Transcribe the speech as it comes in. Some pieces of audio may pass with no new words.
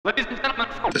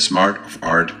the Smart of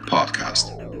Art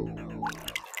podcast.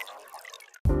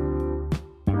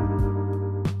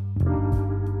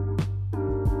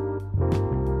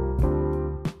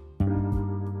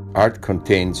 Art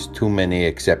contains too many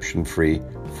exception-free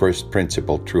first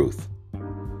principle truth.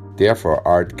 Therefore,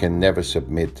 art can never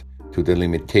submit to the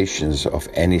limitations of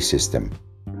any system.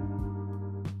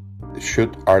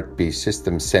 Should art be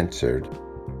system-censored,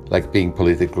 like being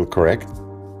politically correct?